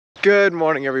Good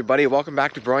morning, everybody. Welcome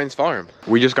back to Broyans Farm.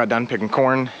 We just got done picking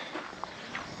corn.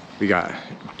 We got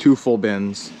 2 full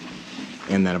bins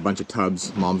and then a bunch of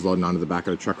tubs. Mom's loading onto the back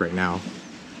of the truck right now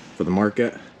for the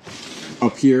market.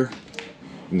 Up here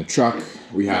in the truck,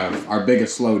 we have our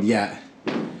biggest load yet.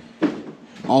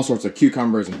 All sorts of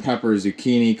cucumbers and peppers,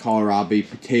 zucchini, kohlrabi,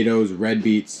 potatoes, red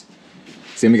beets.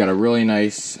 Same, we got a really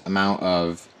nice amount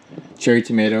of cherry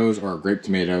tomatoes or grape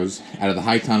tomatoes out of the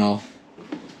high tunnel.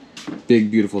 Big,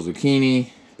 beautiful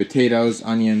zucchini, potatoes,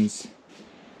 onions,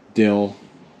 dill,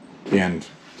 and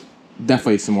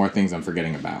definitely some more things I'm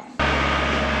forgetting about.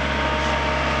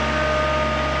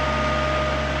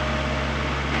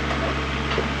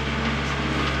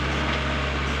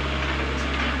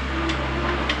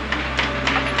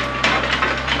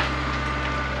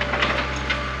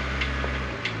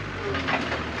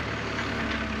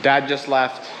 Dad just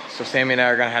left, so Sammy and I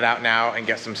are gonna head out now and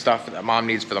get some stuff that Mom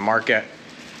needs for the market.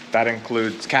 That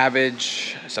includes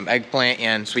cabbage, some eggplant,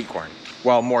 and sweet corn.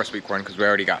 Well, more sweet corn because we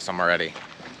already got some already.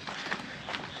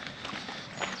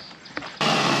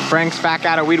 Frank's back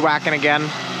out of weed whacking again. You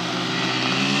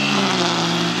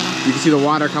can see the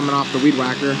water coming off the weed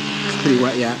whacker. It's pretty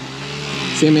wet yet.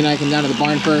 Sammy and I come down to the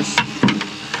barn first.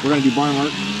 We're gonna do barn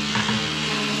work.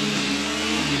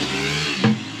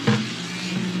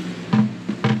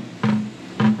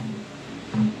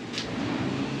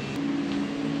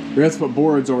 We have to put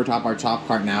boards over top our chop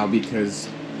cart now because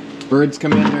birds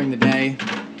come in during the day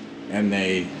and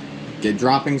they get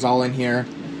droppings all in here.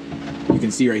 You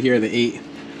can see right here they ate,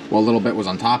 well, a little bit was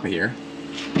on top of here.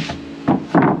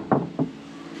 And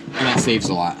that saves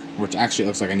a lot, which actually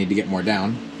looks like I need to get more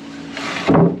down,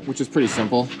 which is pretty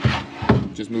simple.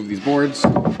 Just move these boards,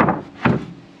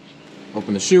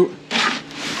 open the chute,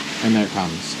 and there it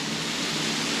comes.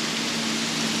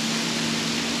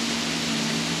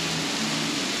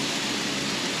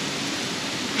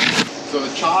 So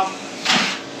the chop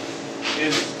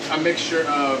is a mixture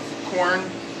of corn,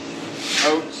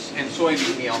 oats, and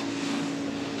soybean meal,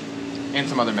 and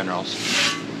some other minerals.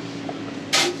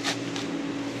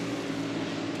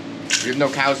 We have no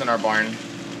cows in our barn.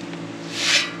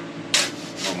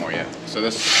 No more yet. So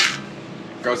this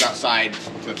goes outside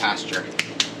to the pasture.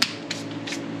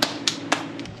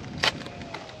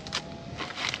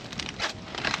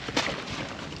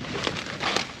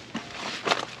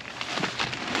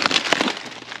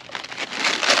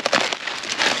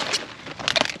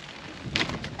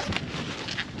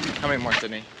 How many more,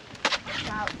 Sydney?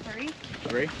 About 3.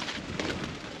 3?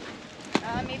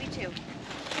 Maybe 2. Yeah,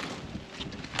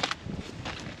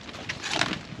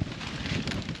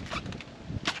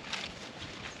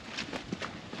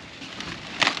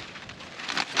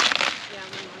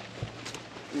 one more.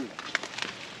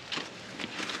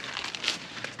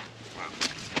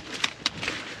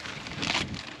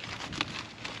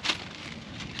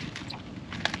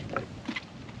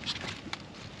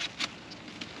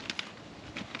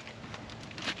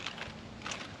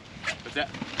 That's it?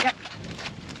 Yep.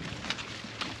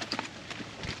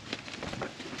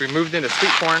 We moved into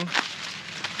sweet corn.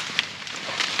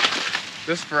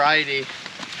 This variety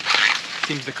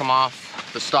seems to come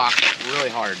off the stalk really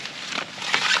hard.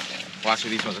 Well,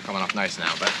 actually these ones are coming off nice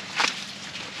now, but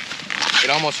it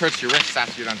almost hurts your wrists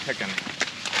after you're done picking.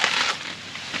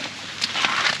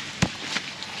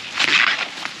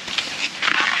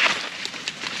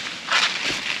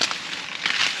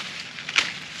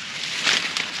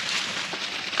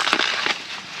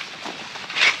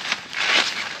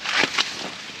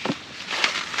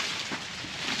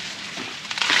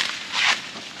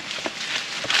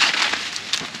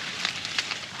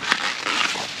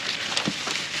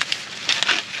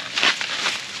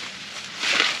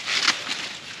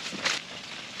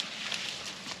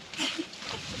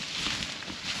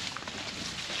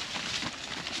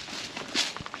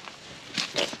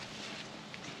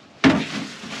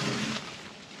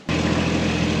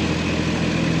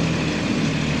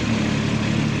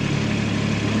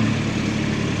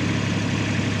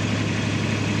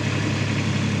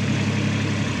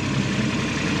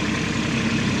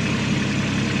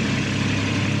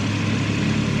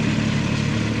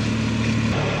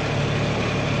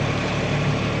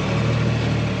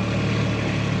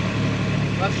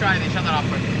 Let's try it. Shut that off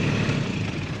quick.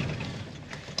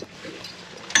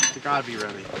 You gotta be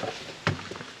ready.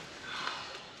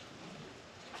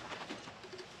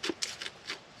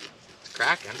 It's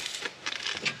cracking.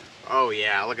 Oh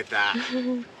yeah, look at that.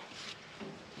 You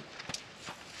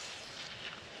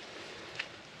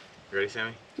ready,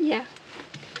 Sammy? Yeah.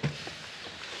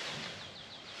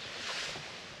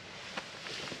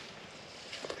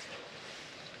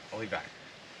 I'll be back.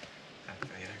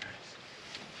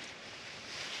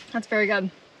 That's very good.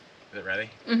 Is it ready?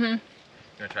 Mm-hmm. You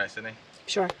wanna try it, Sydney?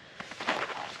 Sure.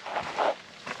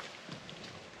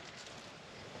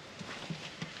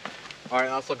 All right,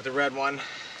 now let's look at the red one.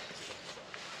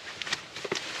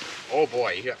 Oh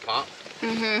boy, you got pop?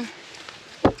 Mm-hmm.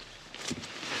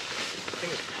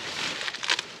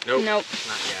 Nope. Nope.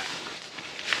 Not yet.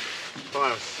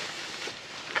 Close.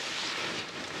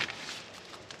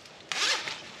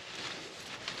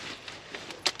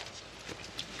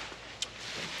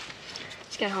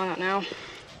 It's getting hot out now.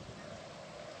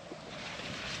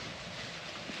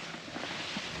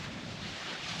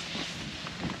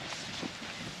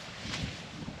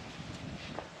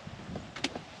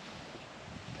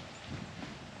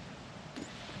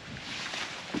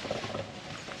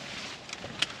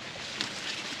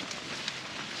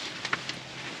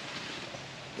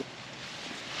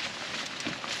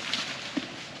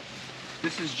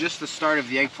 This is just the start of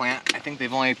the eggplant. I think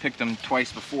they've only picked them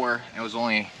twice before. It was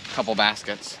only a couple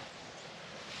baskets.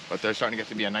 But they're starting to get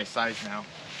to be a nice size now.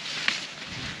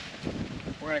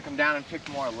 We're gonna come down and pick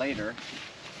more later.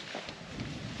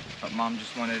 But Mom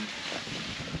just wanted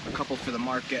a couple for the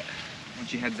market when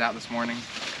she heads out this morning.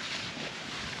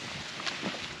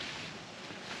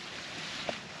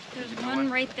 There's one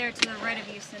right there to the right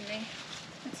of you, Cindy.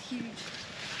 That's huge.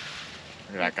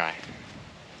 Look at that guy.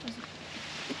 There's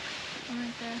one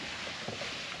right there.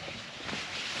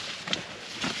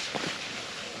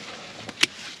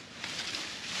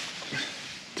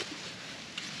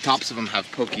 Tops of them have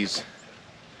pokies.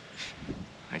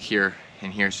 Like here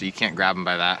and here, so you can't grab them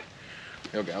by that.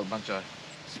 You'll get a bunch of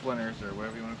splinters or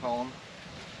whatever you want to call them.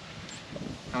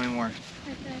 How many more?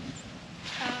 Right there.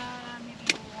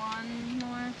 Maybe one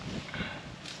more.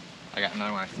 I got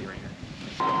another one I see right here.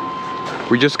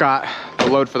 We just got the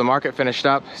load for the market finished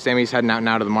up. Sammy's heading out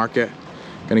now to the market.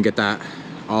 Gonna get that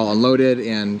all unloaded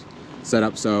and set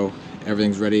up so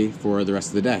everything's ready for the rest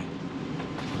of the day.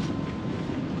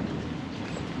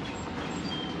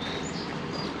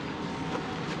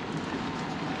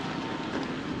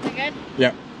 You good?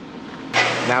 Yep.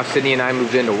 Now Sydney and I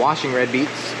moved into washing red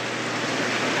beets.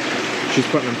 She's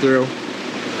putting them through,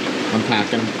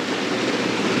 unpacking.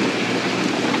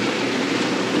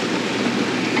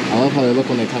 I love how they look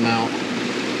when they come out.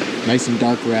 Nice and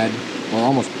dark red, or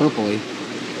almost purpley.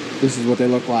 This is what they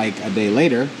look like a day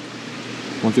later,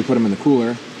 once we put them in the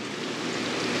cooler.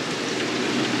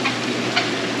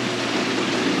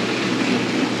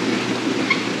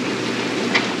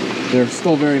 They're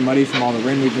still very muddy from all the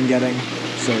rain we've been getting,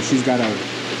 so she's got to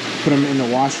put them in the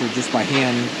washer just by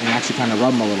hand and actually kind of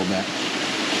rub them a little bit.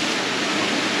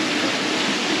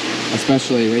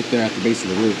 Especially right there at the base of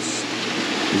the roots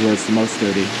is where it's the most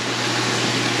dirty.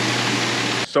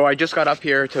 So I just got up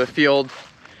here to the field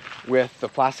with the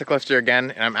plastic lifter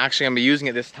again, and I'm actually going to be using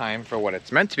it this time for what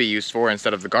it's meant to be used for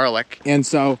instead of the garlic. And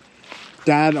so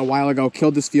Dad a while ago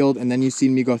killed this field, and then you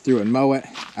seen me go through and mow it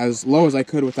as low as I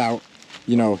could without,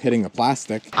 you know, hitting the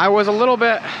plastic. I was a little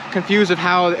bit confused of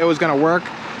how it was going to work.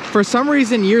 For some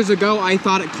reason years ago I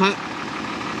thought it cut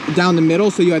down the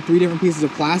middle, so you had 3 different pieces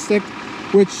of plastic,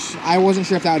 which I wasn't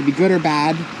sure if that would be good or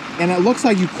bad. And it looks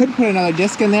like you could put another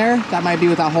disc in there. That might be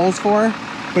what that hole's for.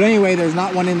 But anyway, there's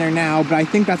not one in there now, but I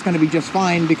think that's going to be just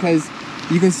fine because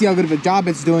you can see how good of a job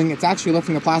it's doing. It's actually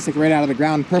lifting the plastic right out of the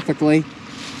ground perfectly.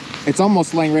 It's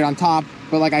almost laying right on top,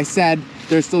 but like I said,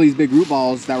 there's still these big root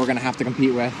balls that we're going to have to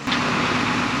compete with.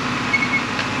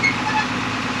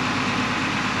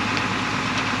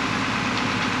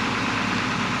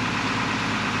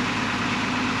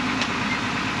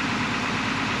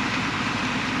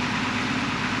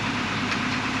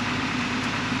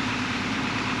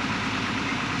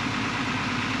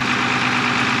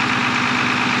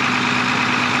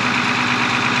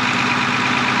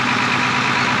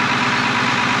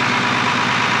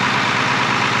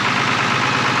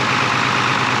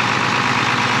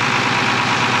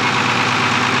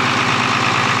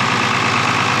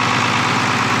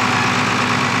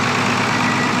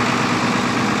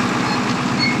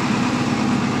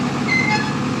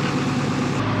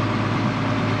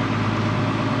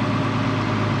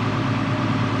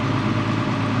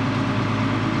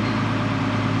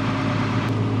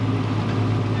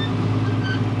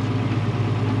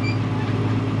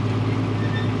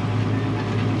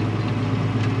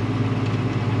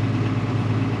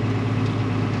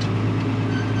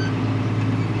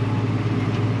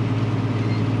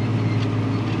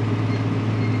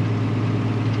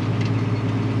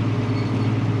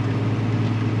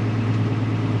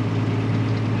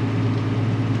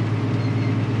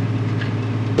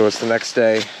 So it's the next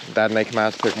day. Dad and I come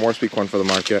out to pick more sweet corn for the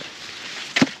market.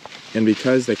 And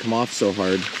because they come off so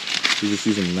hard, he's just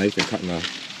using a knife and cutting the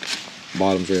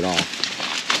bottoms right off.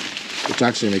 which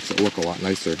actually makes it look a lot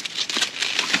nicer.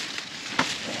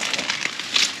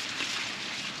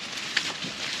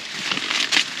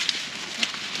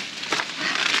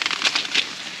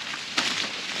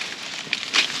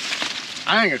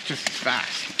 I think it's just as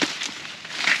fast.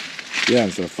 Yeah,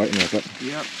 instead of fighting with it.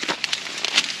 Yep.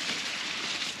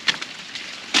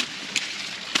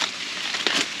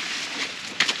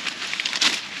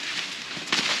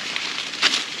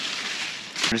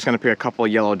 We're just gonna pick a couple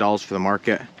of yellow dolls for the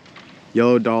market.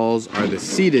 Yellow dolls are the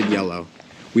seeded yellow.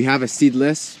 We have a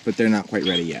seedless, but they're not quite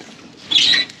ready yet.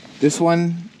 This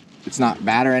one, it's not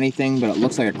bad or anything, but it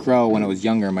looks like a crow when it was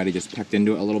younger. Might have just pecked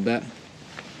into it a little bit.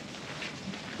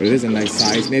 But it is a nice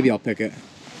size. Maybe I'll pick it.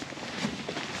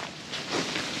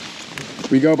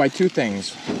 We go by two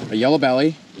things. A yellow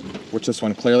belly, which this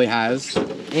one clearly has,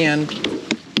 and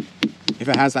if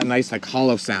it has that nice like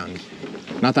hollow sound.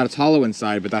 Not that it's hollow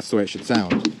inside, but that's the way it should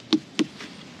sound.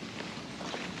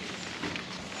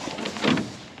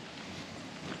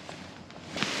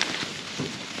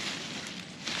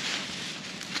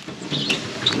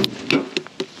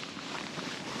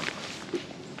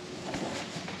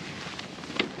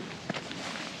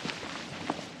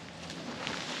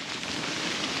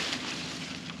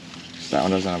 That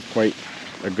one doesn't have quite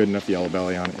a good enough yellow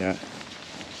belly on it yet.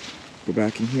 Go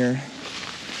back in here.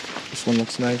 This one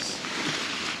looks nice.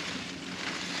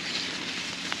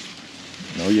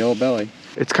 No yellow belly.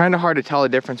 It's kind of hard to tell the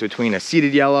difference between a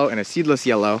seeded yellow and a seedless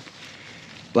yellow.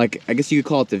 Like, I guess you could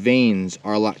call it the veins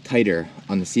are a lot tighter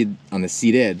on the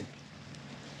seeded.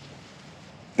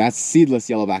 That's seedless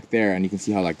yellow back there, and you can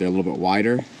see how like they're a little bit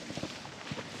wider.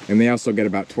 And they also get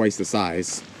about twice the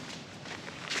size.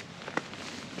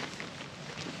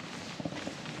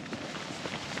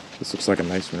 This looks like a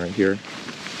nice one right here.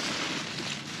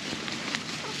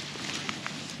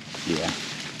 Yeah,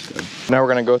 good. Now we're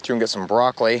gonna go through and get some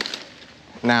broccoli.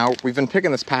 Now, we've been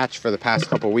picking this patch for the past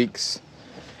couple weeks.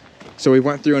 So we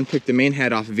went through and picked the main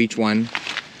head off of each one.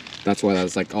 That's why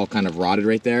that's like all kind of rotted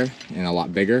right there and a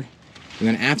lot bigger. And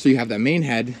then after you have that main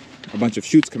head, a bunch of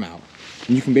shoots come out.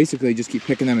 And you can basically just keep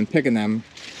picking them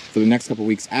for the next couple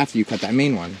weeks after you cut that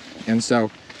main one. And so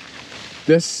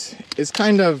this is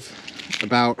kind of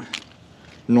about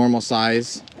normal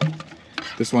size.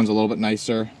 This one's a little bit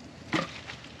nicer.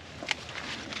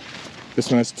 This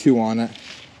one has 2 on it.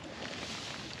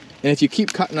 And if you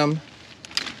keep cutting them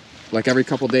like every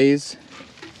couple days,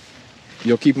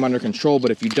 you'll keep them under control.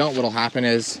 But if you don't, what'll happen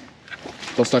is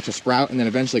they'll start to sprout and then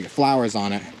eventually get flowers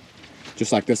on it,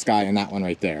 just like this guy and that one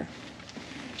right there.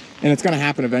 And it's gonna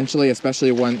happen eventually,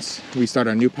 especially once we start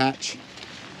our new patch.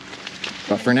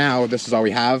 But for now, this is all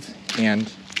we have,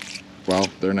 and well,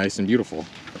 they're nice and beautiful.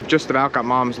 Just about got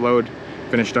Mom's load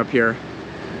finished up here.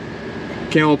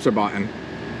 Cantaloupes are bought in,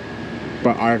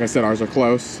 but like I said, ours are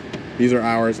close. These are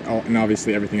ours, and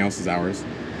obviously everything else is ours.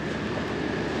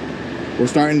 We're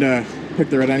starting to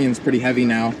pick the red onions pretty heavy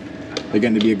now. They're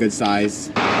getting to be a good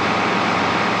size.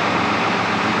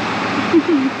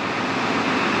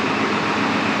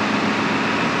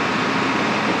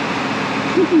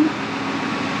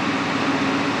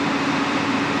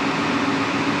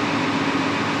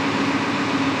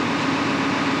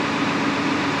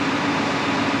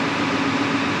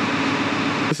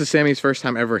 This is Sammy's first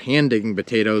time ever hand digging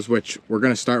potatoes, which we're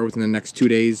gonna start within the next 2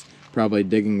 days, probably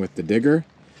digging with the digger.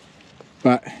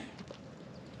 But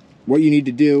what you need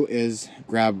to do is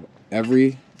grab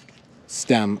every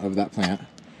stem of that plant,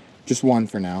 just one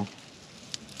for now.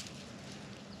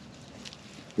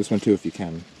 This one too if you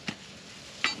can.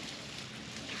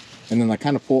 And then like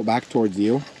kind of pull it back towards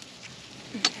you.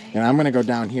 Okay. And I'm gonna go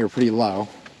down here pretty low.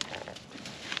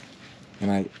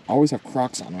 And I always have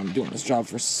Crocs on when I'm doing this job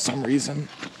for some reason.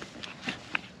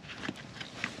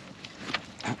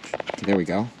 Ouch. Okay, there we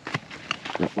go.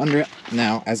 We're up under it.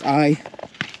 Now, as I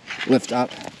lift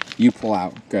up, you pull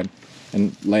out. Good.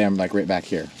 And lay them like right back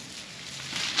here.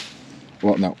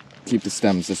 Well, no. Keep the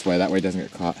stems this way. That way it doesn't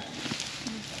get caught.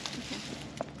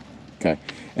 Okay.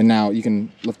 And now you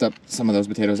can lift up some of those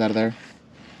potatoes out of there,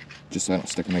 just so I don't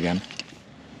stick them again.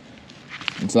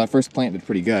 And so that first plant did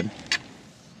pretty good.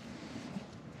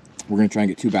 We're gonna try and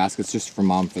get 2 baskets just for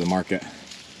Mom for the market.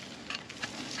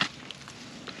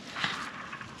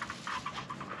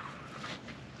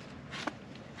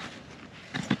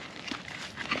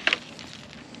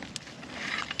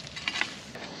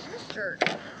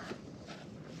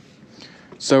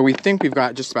 So we think we've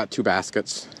got just about 2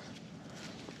 baskets.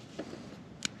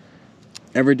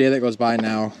 Every day that goes by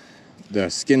now, the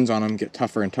skins on them get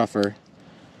tougher and tougher,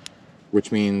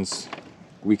 which means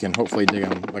we can hopefully dig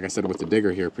them, like I said, with the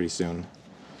digger here pretty soon.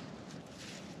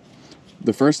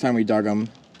 The first time we dug them,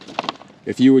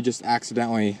 If you would just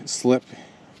accidentally slip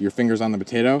your fingers on the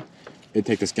potato, it'd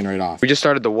take the skin right off. We just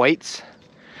started the whites.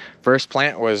 First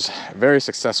plant was very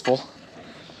successful.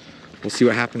 We'll see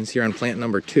what happens here on plant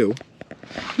number 2.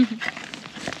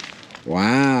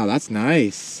 Wow, that's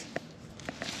nice.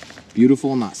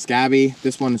 Beautiful, not scabby.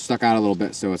 This one stuck out a little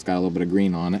bit, so it's got a little bit of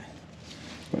green on it.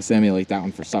 But Sammy will eat that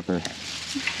one for supper.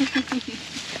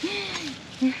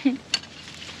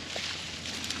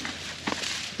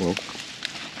 Whoa.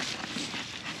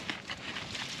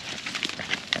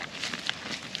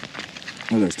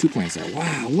 Oh, there's 2 plants there.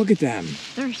 Wow, look at them.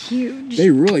 They're huge. They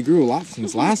really grew a lot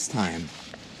since last time.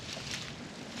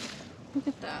 Look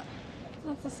at that.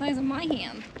 That's the size of my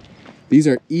hand. These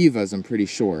are Evas, I'm pretty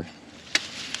sure.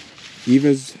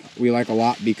 Evas we like a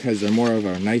lot because they're more of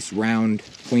a nice round,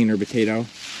 cleaner potato.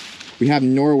 We have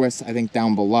Norwis, I think,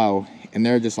 down below, and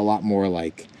they're just a lot more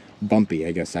like bumpy,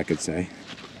 I guess I could say.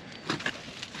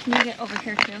 Can you get over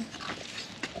here too?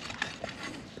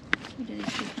 We did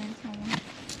these 2 plants on one.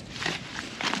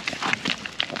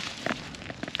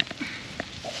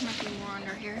 Might be more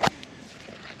under here.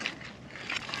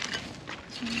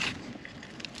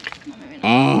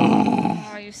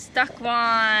 Oh, you stuck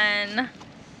one.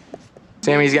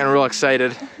 Sammy's getting real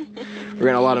excited. We're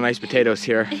getting a lot of nice potatoes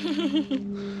here.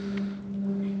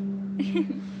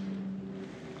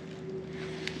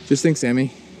 Just think,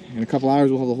 Sammy, in a couple hours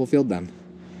we'll have the whole field done.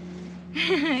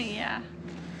 Yeah.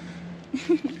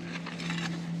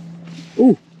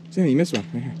 Ooh, Sammy, you missed one.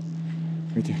 Right here.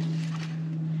 Right there.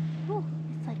 Ooh,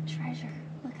 it's like treasure.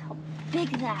 Look how big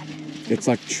that is. It's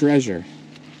like treasure.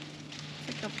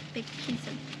 It's like a big piece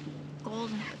of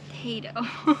golden potato.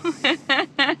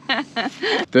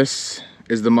 This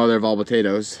is the mother of all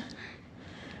potatoes.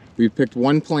 We picked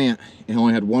one plant and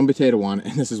only had one potato on it,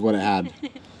 and this is what it had.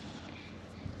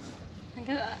 Look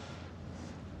at that.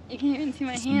 You can't even see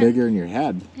my It's hand. bigger in your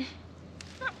head.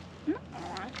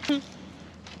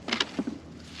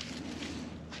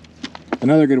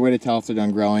 Another good way to tell if they're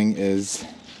done growing is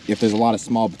if there's a lot of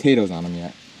small potatoes on them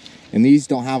yet. And these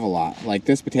don't have a lot. Like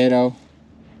this potato,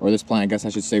 or this plant I guess I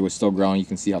should say, was still growing. You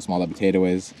can see how small that potato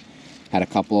is. Had a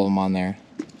couple of them on there.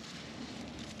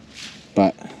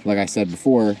 But like I said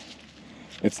before,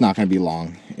 it's not going to be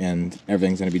long and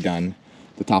everything's going to be done.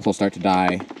 The top will start to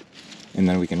die and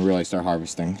then we can really start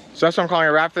harvesting. So that's what I'm calling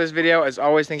a wrap for this video. As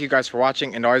always, thank you guys for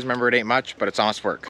watching, and always remember it ain't much, but it's honest work.